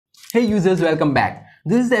Hey users, welcome back.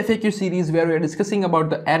 This is the FAQ series where we are discussing about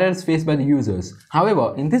the errors faced by the users.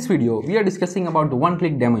 However, in this video, we are discussing about the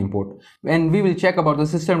one-click demo import and we will check about the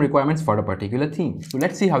system requirements for the particular theme. So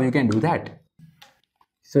let's see how you can do that.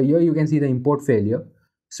 So here you can see the import failure.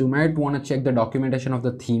 So you might want to check the documentation of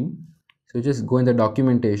the theme. So just go in the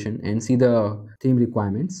documentation and see the theme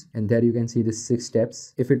requirements, and there you can see the 6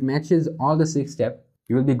 steps. If it matches all the 6 steps,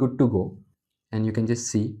 you will be good to go. And you can just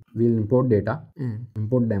see we'll import data and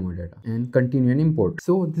import demo data and continue and import.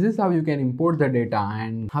 So this is how you can import the data.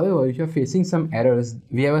 And however, if you're facing some errors,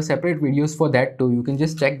 we have a separate videos for that too. You can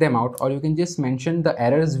just check them out, or you can just mention the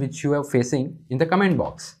errors which you are facing in the comment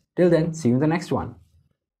box. Till then, see you in the next one.